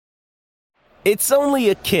It's only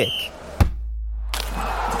a kick,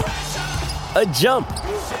 a jump,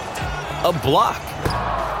 a block.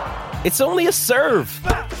 It's only a serve.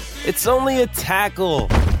 It's only a tackle,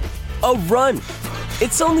 a run.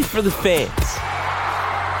 It's only for the fans.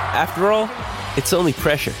 After all, it's only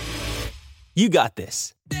pressure. You got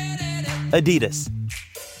this. Adidas.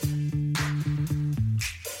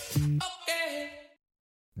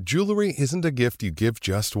 Jewelry isn't a gift you give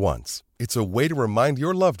just once. It's a way to remind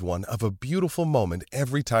your loved one of a beautiful moment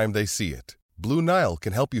every time they see it. Blue Nile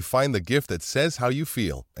can help you find the gift that says how you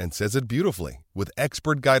feel and says it beautifully, with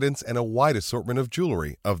expert guidance and a wide assortment of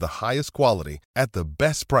jewelry of the highest quality at the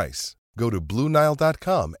best price. Go to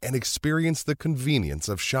BlueNile.com and experience the convenience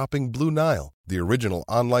of shopping Blue Nile, the original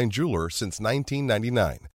online jeweler since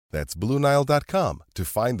 1999. That's BlueNile.com to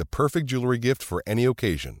find the perfect jewelry gift for any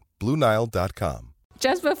occasion. BlueNile.com.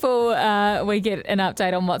 Just before we get an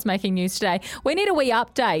update on what's making news today, we need a wee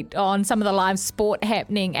update on some of the live sport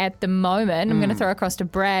happening at the moment. I'm going to throw across to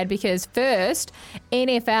Brad because first,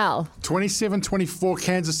 NFL. 27-24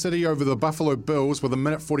 Kansas City over the Buffalo Bills with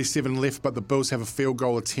 1:47 left, but the Bills have a field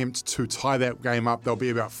goal attempt to tie that game up. They'll be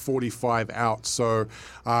about 45 out, so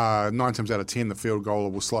 9 times out of 10 the field goal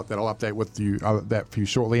will slot that. I'll update with you that for you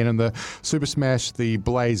shortly. And in the Super Smash, the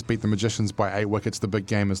Blaze beat the Magicians by 8 wickets. The big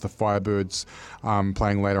game is the Firebirds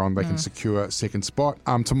playing later on. They can secure second spot.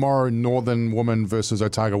 Tomorrow, Northern Woman versus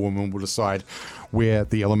Otago Woman will decide where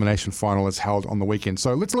the elimination final is held on the weekend.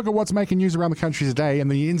 So let's look at what's making news around the country today. In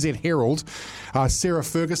the NZ Herald, Sarah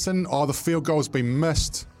Ferguson, the field goal has been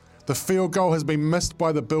missed. The field goal has been missed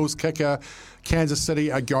by the Bills kicker. Kansas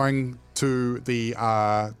City are going to the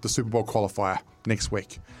Super Bowl qualifier next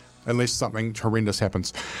week, unless something horrendous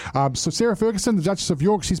happens. So Sarah Ferguson, the Duchess of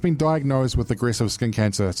York, she's been diagnosed with aggressive skin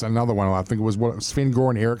cancer. It's another one. I think it was Sven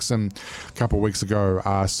Goran Eriksson a couple of weeks ago.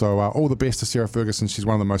 So all the best to Sarah Ferguson. She's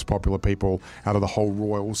one of the most popular people out of the whole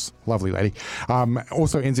Royals. Lovely lady.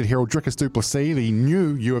 Also NZ Herald, Dricus du Plessis, the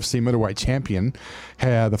new UFC middleweight champion,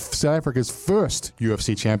 the South Africa's first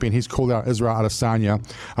UFC champion. He's called out Israel Adesanya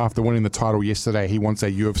after winning the title yesterday. He wants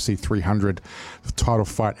a UFC 300 title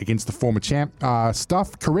fight against the former champ.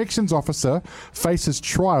 Corrections officer faces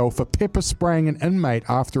trial for pepper spraying an inmate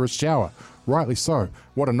after a shower. Rightly so.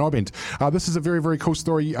 What a knob-end. This is a very, very cool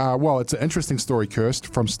story. It's an interesting story,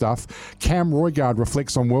 Kirst, from Stuff. Cam Roigard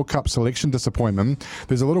reflects on World Cup selection disappointment.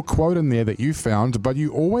 There's a little quote in there that you found, but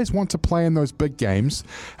you always want to play in those big games,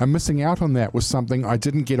 and missing out on that was something I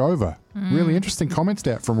didn't get over. Really interesting comments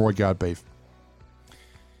that from Roigard, Beef.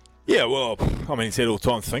 Yeah, well, I mean, he's had all the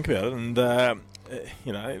time to think about it, and,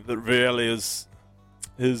 the reality is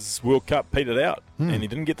his World Cup petered out, and he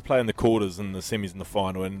didn't get to play in the quarters and the semis and the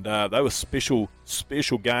final, and they were special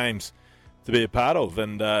games to be a part of,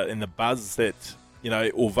 and the buzz that,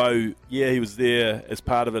 although, he was there as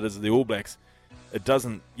part of it as the All Blacks, you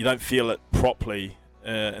don't feel it properly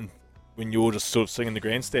and when you're just sort of singing the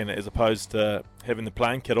grandstand as opposed to having the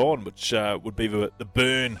playing kit on, which would be the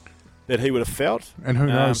burn that he would have felt. And who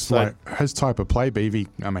knows, his type of play, Beavy,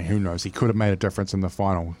 who knows? He could have made a difference in the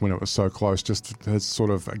final when it was so close, just his sort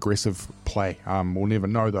of aggressive play. We'll never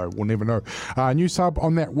know, though. We'll never know. News Hub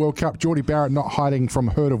on that World Cup. Geordie Barrett not hiding from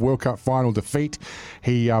hurt of World Cup final defeat.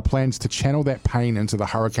 He plans to channel that pain into the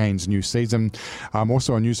Hurricanes' new season.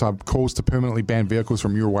 Also on News Hub, calls to permanently ban vehicles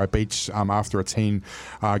from Muriwai Beach after a teen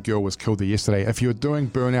girl was killed there yesterday. If you're doing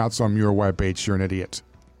burnouts on Muriwai Beach, you're an idiot.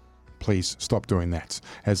 Please stop doing that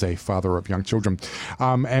as a father of young children.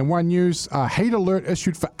 And One News, heat alert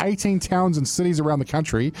issued for 18 towns and cities around the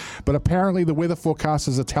country, but apparently the weather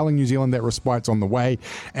forecasters are telling New Zealand that respite's on the way.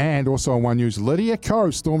 And also on One News, Lydia Ko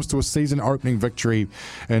storms to a season-opening victory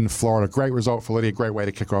in Florida. Great result for Lydia, great way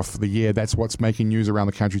to kick off the year. That's what's making news around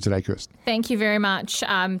the country today, Kirst. Thank you very much.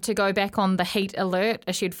 To go back on the heat alert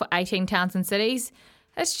issued for 18 towns and cities,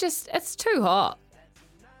 it's too hot.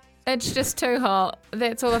 It's just too hot.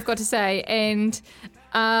 That's all I've got to say. And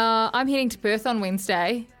I'm heading to Perth on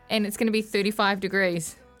Wednesday, and it's going to be 35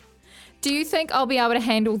 degrees. Do you think I'll be able to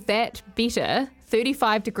handle that better,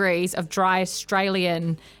 35 degrees of dry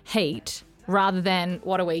Australian heat, rather than,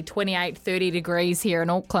 28, 30 degrees here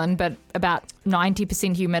in Auckland, but about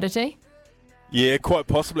 90% humidity? Yeah, quite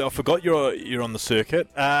possibly. I forgot you're on the circuit.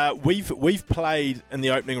 We've played in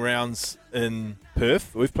the opening rounds in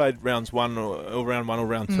Perth. We've played round one or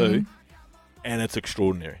round two, and it's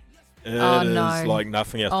extraordinary. It is like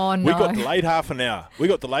nothing else. Oh, no. We got delayed half an hour.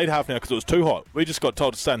 Because it was too hot. We just got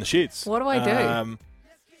told to stay in the sheds. What do I do?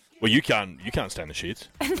 Well, you can't stay in the sheds.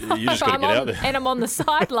 You just got to get out there. And I'm on the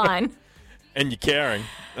sideline. And you're carrying.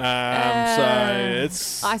 So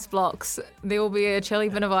it's ice blocks. There will be a chilly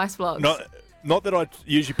bin of ice blocks. not that I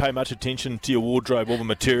usually pay much attention to your wardrobe or the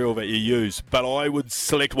material that you use, but I would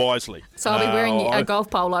select wisely. So I'll be wearing a golf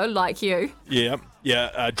polo like you. Yeah,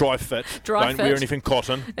 dry fit. Don't wear anything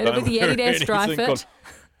cotton. It'll be the Adidas dry fit.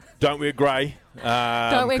 Don't wear grey.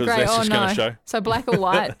 Don't wear grey. That's just gonna show. So black or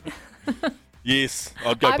white. Yes,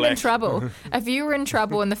 I'd go black. I'm in trouble. If you were in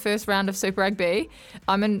trouble in the first round of Super Rugby,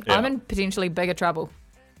 I'm in potentially bigger trouble.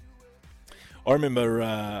 I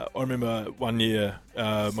remember one year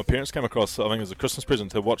my parents came across, I think it was a Christmas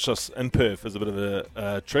present, to watch us in Perth as a bit of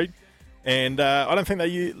a treat. And I don't think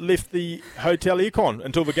they left the hotel aircon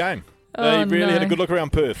until the game. They really had a good look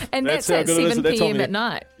around Perth. And that's at 7 p.m. at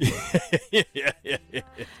night.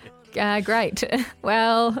 Yeah. Great.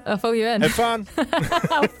 Well, I'll fill you in. Have fun.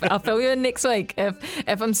 I'll fill you in next week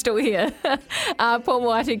if I'm still here. Paul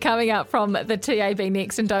Moati coming up from the TAB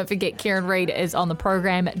next. And don't forget, Kieran Reid is on the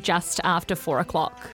program just after 4 o'clock.